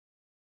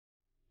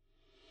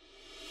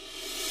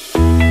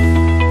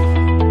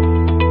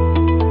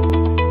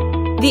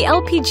The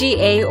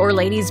LPGA, or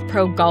Ladies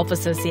Pro Golf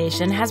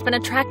Association, has been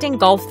attracting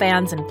golf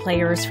fans and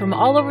players from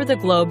all over the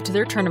globe to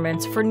their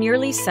tournaments for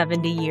nearly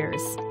 70 years.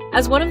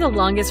 As one of the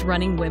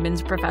longest-running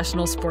women's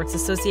professional sports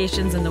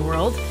associations in the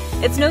world,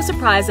 it's no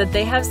surprise that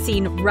they have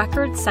seen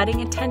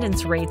record-setting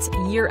attendance rates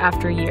year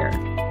after year.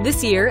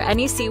 This year,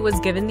 NEC was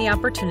given the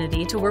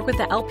opportunity to work with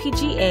the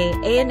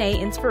LPGA ANA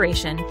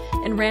Inspiration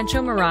in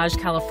Rancho Mirage,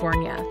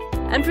 California.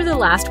 And for the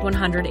last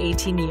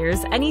 118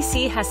 years,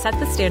 NEC has set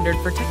the standard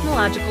for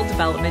technological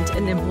development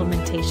and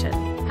implementation.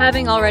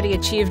 Having already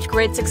achieved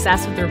great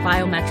success with their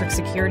biometric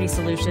security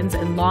solutions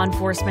in law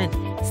enforcement,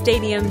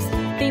 stadiums,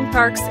 theme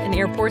parks, and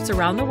airports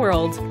around the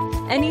world,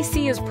 NEC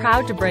is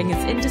proud to bring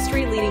its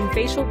industry-leading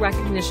facial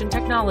recognition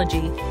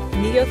technology,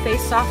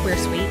 NeoFace software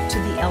suite, to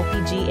the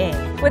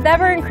LPGA. With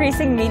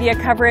ever-increasing media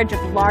coverage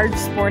of large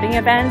sporting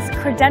events,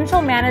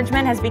 credential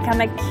management has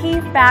become a key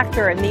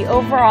factor in the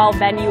overall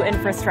venue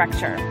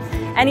infrastructure.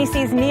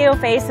 NEC's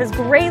NeoFace has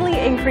greatly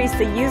increased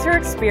the user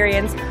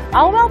experience,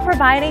 all while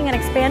providing an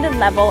expanded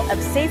level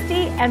of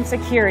safety and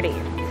security.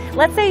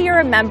 Let's say you're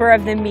a member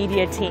of the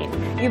media team.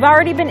 You've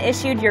already been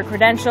issued your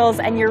credentials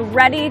and you're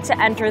ready to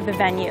enter the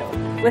venue.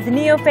 With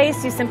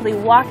NeoFace, you simply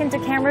walk into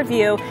camera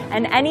view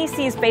and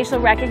NEC's facial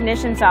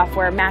recognition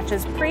software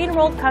matches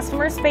pre-enrolled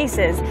customers'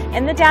 faces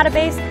in the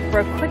database for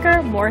a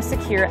quicker, more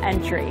secure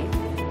entry.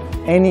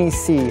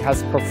 NEC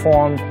has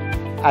performed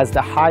as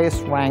the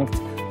highest-ranked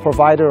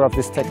provider of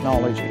this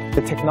technology.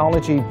 The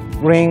technology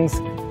brings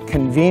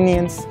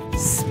convenience,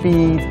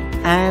 speed,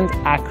 and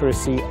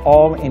accuracy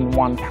all in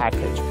one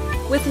package.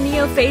 With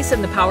NeoFace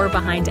and the power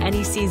behind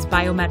NEC's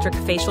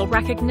biometric facial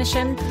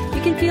recognition,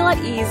 you can feel at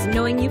ease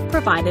knowing you've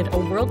provided a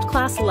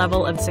world-class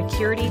level of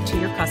security to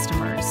your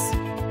customers.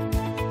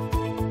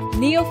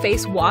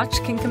 NeoFace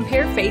Watch can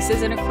compare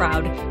faces in a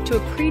crowd to a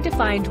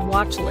predefined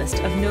watch list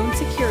of known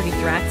security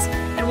threats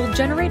and will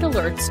generate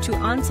alerts to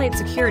on-site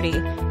security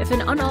if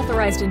an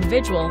unauthorized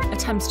individual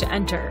attempts to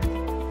enter.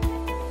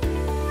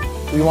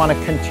 We want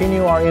to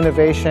continue our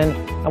innovation,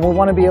 and we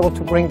want to be able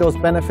to bring those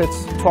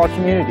benefits to our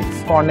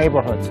communities, to our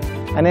neighborhoods.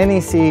 And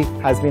NEC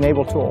has been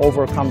able to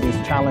overcome these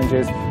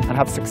challenges and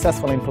have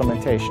successful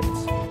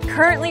implementations.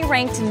 Currently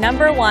ranked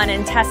 #1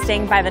 in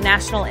testing by the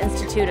National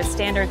Institute of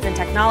Standards and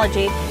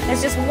Technology,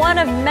 is just one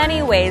of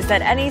many ways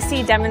that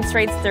NEC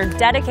demonstrates their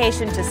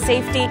dedication to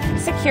safety,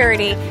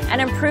 security, and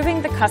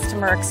improving the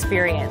customer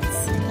experience.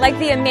 Like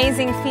the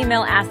amazing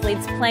female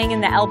athletes playing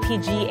in the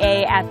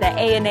LPGA at the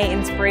ANA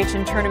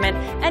Inspiration Tournament,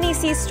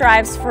 NEC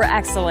strives for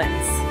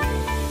excellence.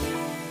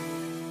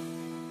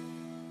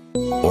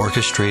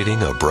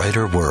 Orchestrating a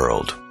brighter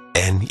world,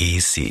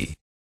 NEC.